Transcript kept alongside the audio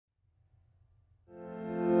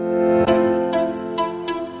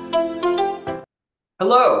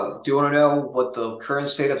Hello, do you want to know what the current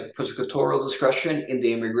state of prosecutorial discretion in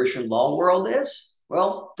the immigration law world is?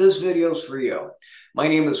 Well, this video is for you. My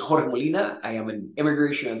name is Jorge Molina. I am an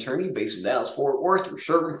immigration attorney based in Dallas-Fort Worth,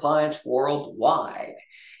 serving clients worldwide.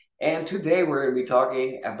 And today we're going to be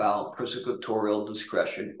talking about prosecutorial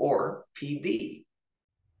discretion, or PD.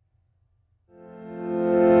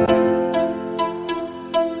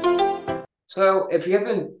 So if you have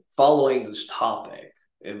been following this topic,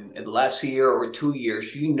 in the last year or 2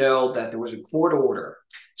 years, you know that there was a court order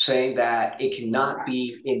saying that it cannot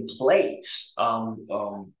be in place,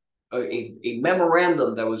 a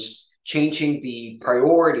memorandum that was changing the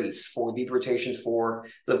priorities for deportations for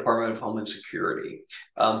the Department of Homeland Security.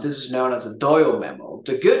 This is known as a Doyle memo.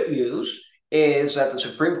 The good news is that the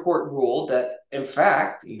Supreme Court ruled that, in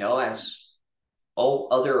fact, as all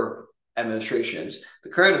other administrations, the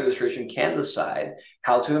current administration can decide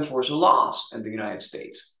how to enforce the laws in the United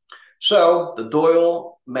States. So the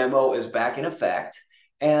Doyle memo is back in effect,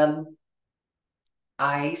 and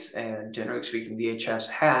ICE, and generally speaking, DHS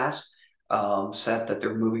has said that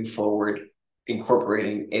they're moving forward,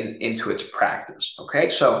 incorporating into its practice. Okay,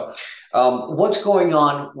 so what's going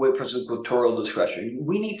on with prosecutorial discretion?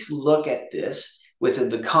 We need to look at this within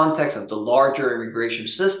the context of the larger immigration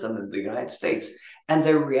system in the United States. And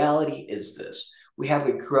the reality is this: we have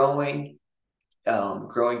a growing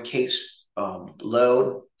case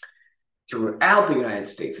load throughout the United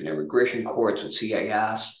States in immigration courts with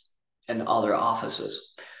CIS and other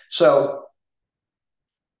offices. So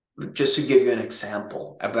just to give you an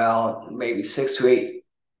example, about maybe 6 to 8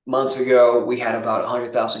 months ago, we had about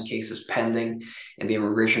 100,000 cases pending in the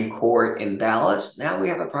immigration court in Dallas. Now we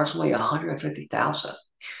have approximately 150,000,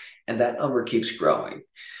 and that number keeps growing.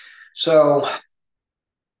 So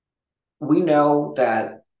we know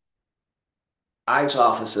that ICE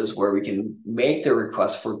offices where we can make the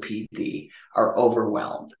request for PD are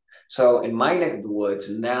overwhelmed. So in my neck of the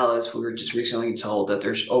woods in Dallas, we were just recently told that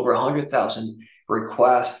there's over 100,000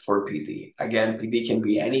 requests for PD. Again, PD can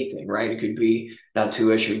be anything, right? It could be not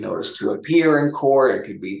to issue notice to appear in court. It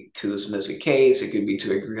could be to dismiss a case. It could be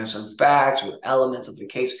to agree on some facts with elements of the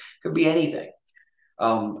case. It could be anything.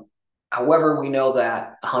 However, we know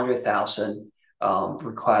that 100,000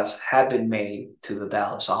 requests have been made to the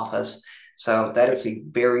Dallas office. So that is a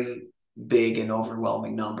very big and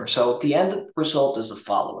overwhelming number. So the end result is the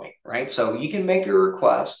following, right? So you can make your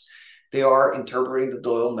request. They are interpreting the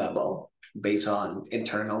Doyle memo based on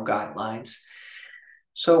internal guidelines.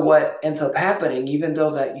 So what ends up happening, even though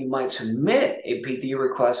that you might submit a PD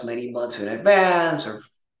request many months in advance or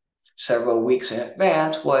several weeks in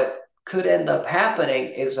advance, what could end up happening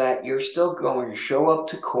is that you're still going to show up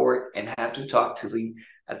to court and have to talk to the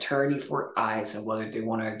attorney for ICE and whether they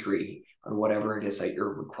want to agree on whatever it is that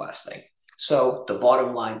you're requesting. So the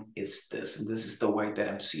bottom line is this, and this is the way that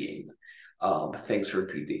I'm seeing things for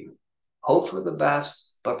PD. Hope for the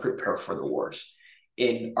best, but prepare for the worst.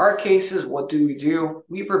 In our cases, what do?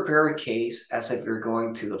 We prepare a case as if you're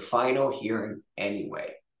going to the final hearing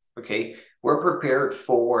anyway. Okay, we're prepared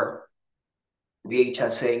for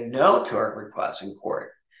DHS saying no to our request in court,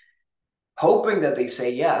 hoping that they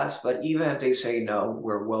say yes, but even if they say no,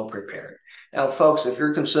 we're well prepared. Now, folks, if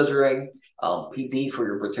you're considering PD for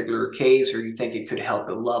your particular case, or you think it could help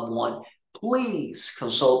a loved one, please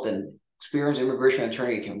consult an experienced immigration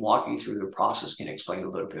attorney who can walk you through the process, can explain a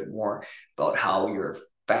little bit more about how your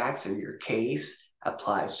facts and your case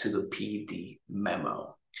applies to the PD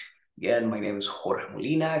memo. Again, my name is Jorge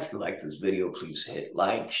Molina. If you like this video, please hit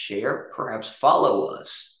like, share, perhaps follow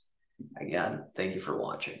us. Again, thank you for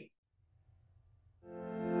watching.